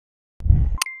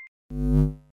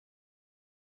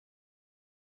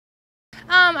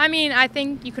I mean, I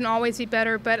think you can always be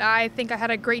better, but I think I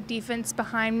had a great defense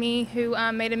behind me who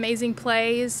made amazing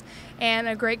plays and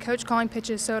a great coach calling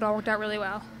pitches, so it all worked out really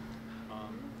well.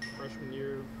 Freshman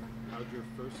year, how'd your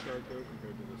first start go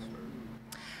compared to this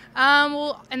start?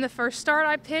 Well, in the first start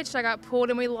I pitched, I got pulled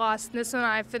and we lost. This one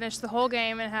I finished the whole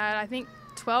game and had, I think,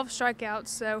 12 strikeouts,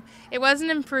 so it was an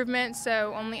improvement,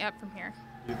 so only up from here.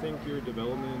 Do you think your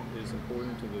development is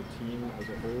important to the team as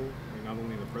a whole? I mean, not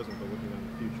only in the present, but looking in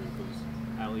the future,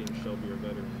 because Allie and Shelby are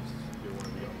veterans, you're one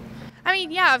of the young ones. I mean,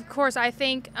 yeah, of course. I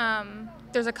think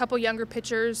there's a couple younger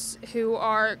pitchers who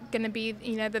are going to be,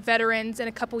 the veterans in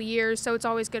a couple years, so it's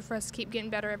always good for us to keep getting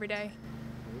better every day.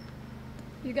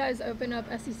 You guys open up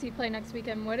SEC play next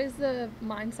weekend. What is the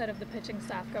mindset of the pitching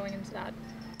staff going into that?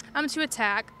 To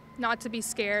attack, not to be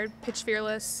scared, pitch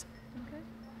fearless. Okay.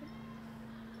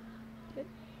 Good.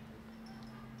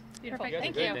 Beautiful.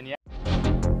 Perfect. Thank you.